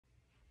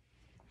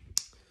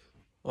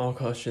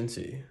Akash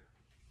Inti,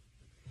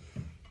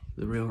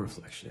 the real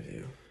reflection of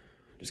you.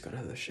 Just got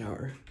out of the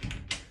shower.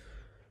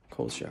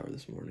 Cold shower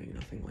this morning,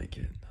 nothing like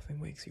it. Nothing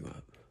wakes you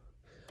up.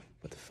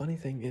 But the funny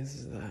thing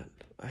is that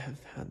I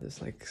have had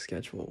this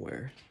schedule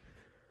where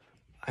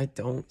I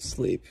don't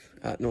sleep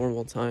at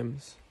normal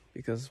times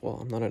because, well,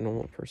 I'm not a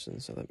normal person,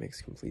 so that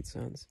makes complete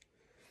sense.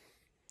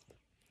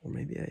 Or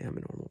maybe I am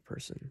a normal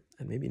person,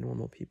 and maybe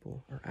normal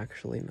people are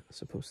actually not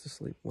supposed to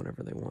sleep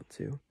whenever they want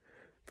to,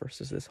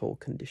 versus this whole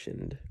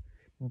conditioned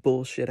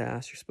bullshit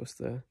ass. You're supposed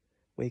to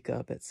wake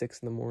up at 6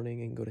 in the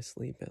morning and go to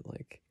sleep at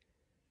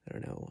I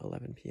don't know,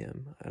 11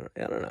 p.m. I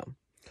don't know.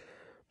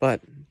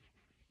 But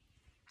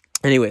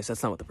anyways,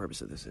 that's not what the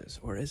purpose of this is.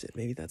 Or is it?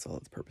 Maybe that's all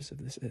the purpose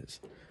of this is.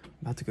 I'm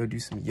about to go do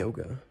some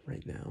yoga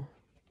right now.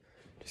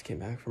 Just came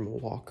back from a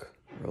walk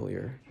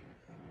earlier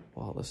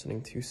while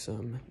listening to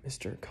some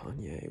Mr.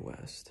 Kanye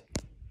West.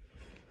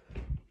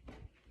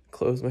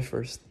 Closed my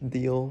first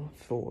deal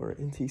for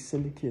Inti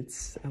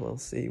Syndicates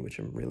LLC, which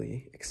I'm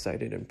really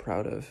excited and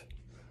proud of.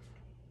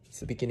 It's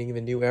the beginning of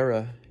a new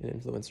era in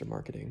influencer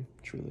marketing,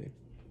 truly.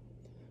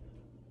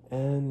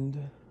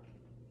 And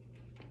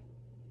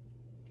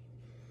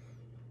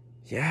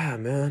yeah,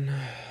 man,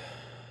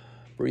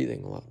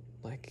 breathing a lot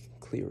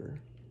clearer.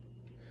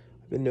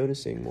 I've been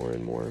noticing more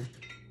and more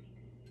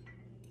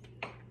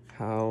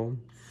how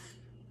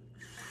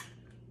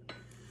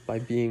by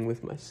being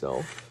with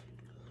myself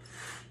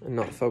and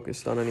not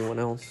focused on anyone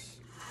else.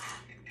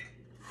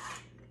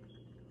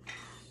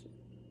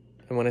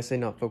 And when I say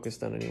not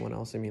focused on anyone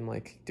else, I mean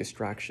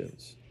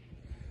distractions.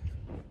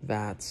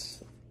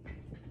 That's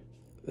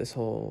this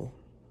whole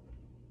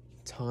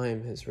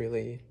time has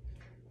really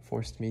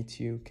forced me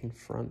to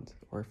confront,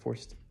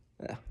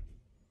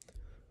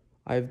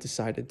 I've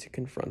decided to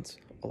confront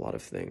a lot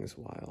of things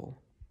while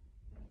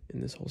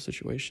in this whole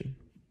situation.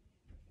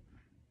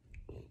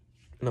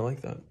 And I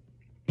like that.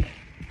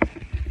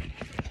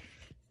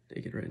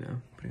 Naked right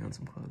now, putting on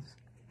some clothes.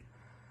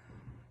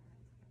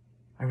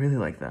 I really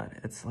like that.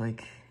 It's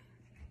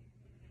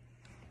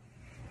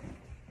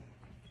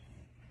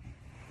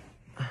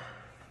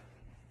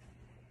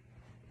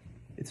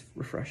it's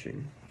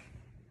refreshing.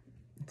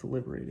 It's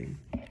liberating.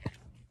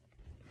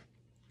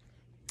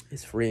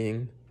 It's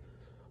freeing.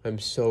 I'm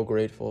so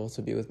grateful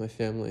to be with my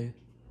family.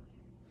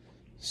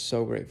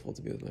 So grateful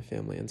to be with my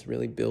family and to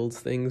really build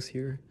things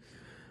here.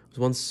 I was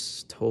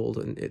once told,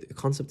 a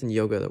concept in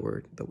yoga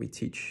that we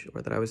teach,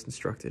 or that I was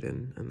instructed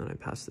in, and then I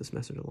passed this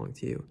message along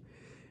to you,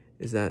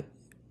 is that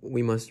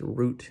we must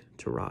root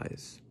to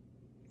rise.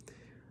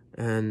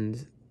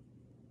 And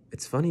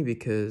it's funny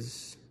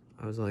because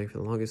I was for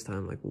the longest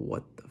time,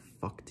 what the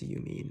fuck do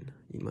you mean?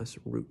 You must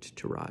root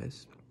to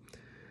rise.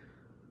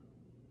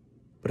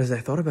 But as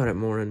I thought about it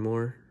more and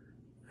more,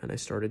 and I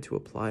started to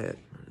apply it,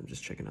 I'm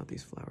just checking out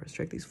these flowers.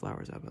 Check these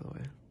flowers out, by the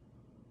way.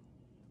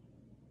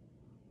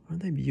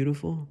 Aren't they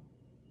beautiful?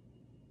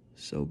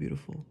 So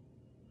beautiful.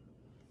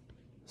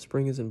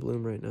 Spring is in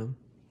bloom right now.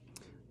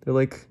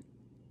 They're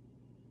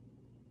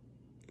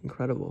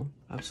incredible.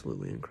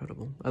 Absolutely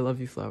incredible. I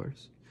love you,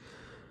 flowers.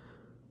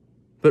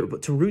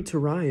 But to root to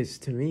rise,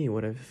 to me,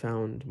 what I've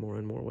found more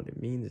and more what it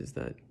means is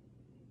that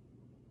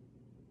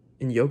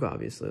in yoga,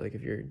 obviously,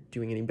 if you're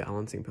doing any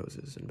balancing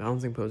poses, and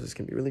balancing poses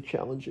can be really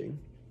challenging,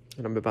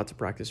 and I'm about to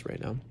practice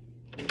right now,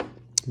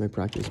 my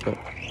practice, but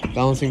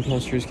balancing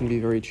postures can be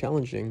very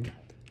challenging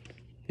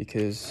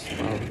because,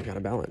 well, you gotta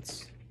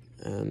balance,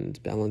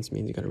 and balance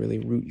means you gotta really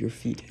root your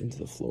feet into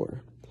the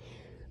floor.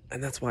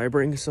 And that's why I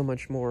bring so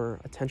much more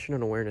attention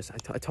and awareness.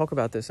 I talk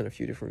about this in a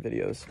few different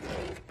videos,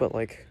 but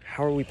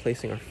how are we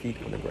placing our feet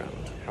on the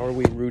ground? How are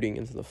we rooting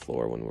into the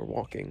floor when we're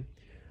walking?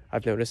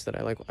 I've noticed that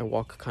I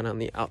walk kind of on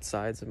the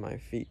outsides of my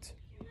feet,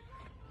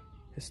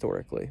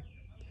 historically.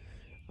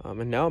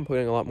 And now I'm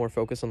putting a lot more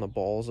focus on the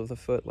balls of the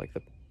foot,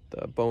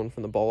 the bone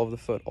from the ball of the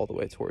foot all the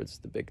way towards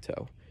the big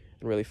toe,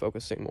 and really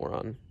focusing more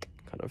on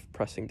kind of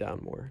pressing down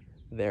more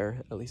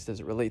there, at least as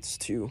it relates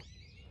to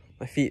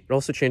my feet. It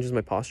also changes my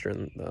posture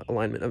and the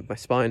alignment of my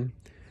spine,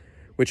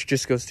 which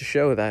just goes to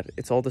show that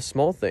it's all the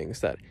small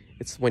things, that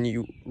it's when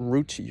you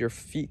root your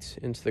feet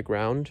into the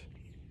ground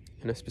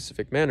in a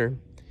specific manner,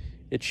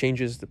 it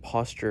changes the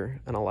posture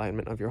and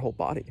alignment of your whole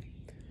body.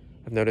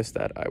 I've noticed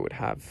that I would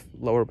have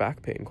lower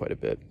back pain quite a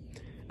bit.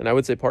 And I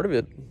would say part of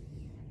it,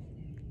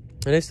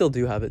 and I still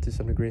do have it to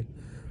some degree,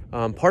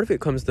 part of it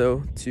comes,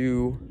 though,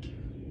 to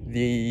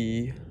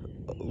the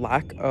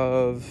lack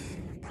of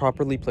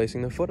properly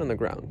placing the foot on the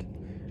ground.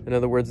 In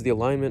other words, the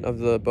alignment of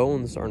the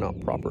bones are not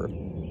proper.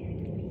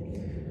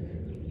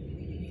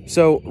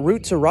 So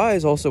root to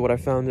rise, also what I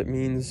found it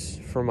means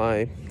for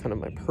my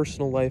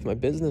personal life, my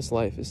business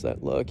life, is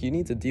that, look, you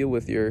need to deal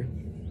with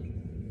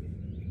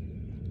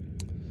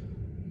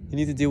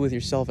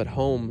yourself at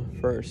home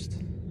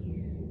first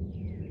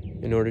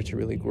in order to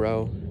really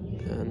grow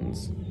and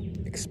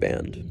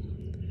expand.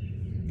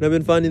 And I've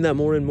been finding that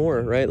more and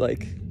more, right?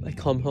 I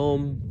come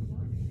home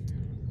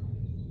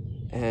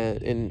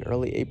and in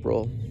early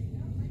April,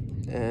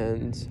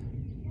 and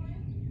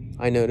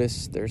I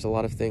noticed there's a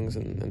lot of things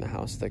in the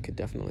house that could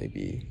definitely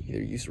be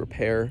either used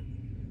repair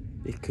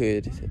It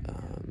could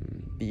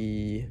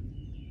be,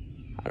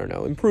 I don't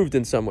know, improved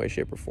in some way,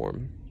 shape, or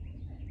form.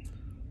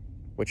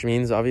 Which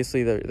means,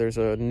 obviously, there's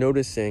a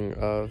noticing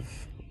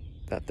of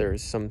that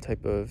there's some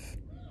type of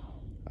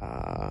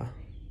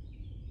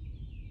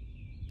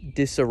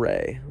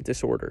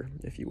disorder,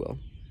 if you will.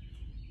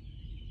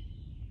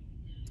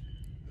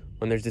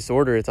 When there's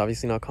disorder, it's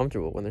obviously not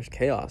comfortable. When there's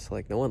chaos,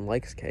 like, no one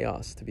likes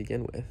chaos to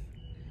begin with.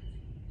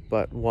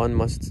 But one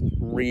must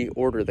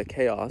reorder the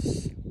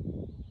chaos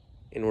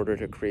in order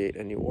to create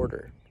a new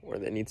order. Or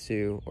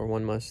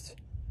one must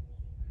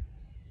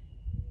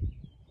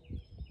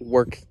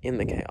work in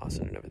the chaos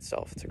in and of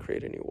itself to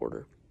create a new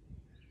order.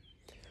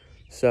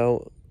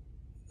 So,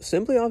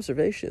 simply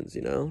observations,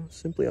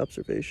 simply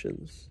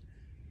observations.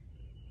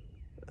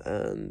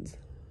 And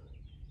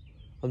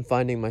I'm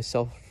finding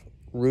myself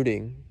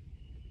rooting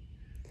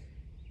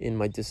in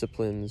my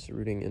disciplines,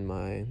 rooting in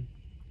my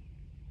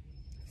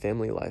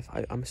family life.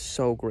 I'm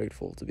so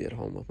grateful to be at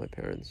home with my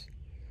parents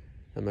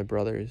and my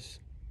brothers.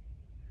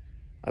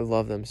 I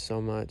love them so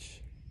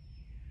much.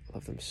 I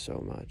love them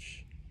so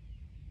much.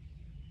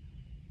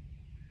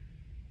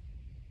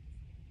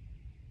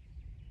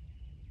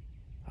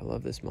 I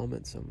love this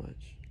moment so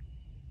much.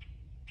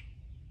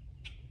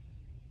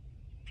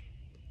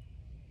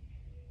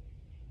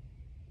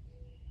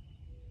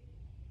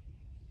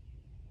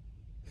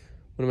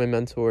 One of my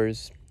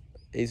mentors,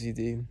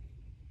 AZD,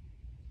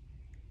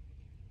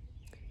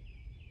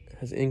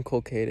 has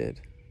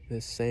inculcated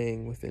this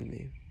saying within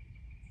me.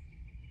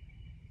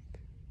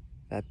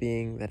 That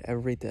being that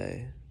every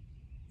day,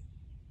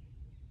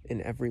 in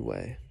every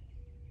way,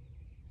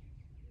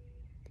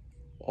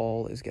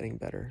 all is getting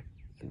better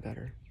and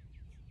better.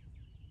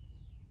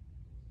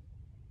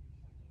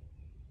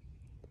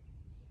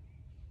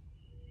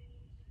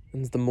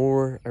 And the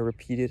more I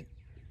repeat it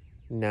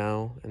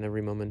now and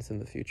every moment in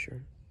the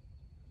future,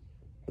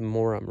 the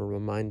more I'm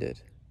reminded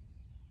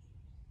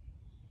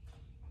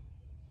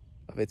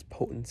of its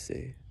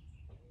potency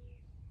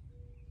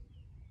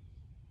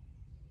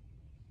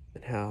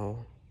and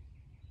how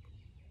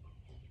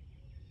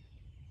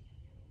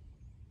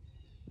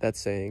that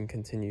saying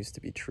continues to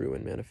be true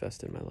and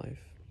manifest in my life.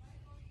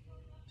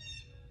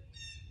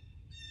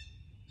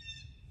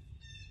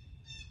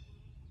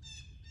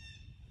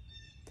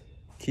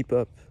 Keep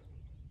up.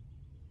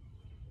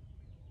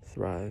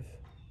 Thrive.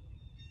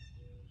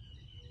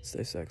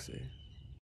 Stay sexy.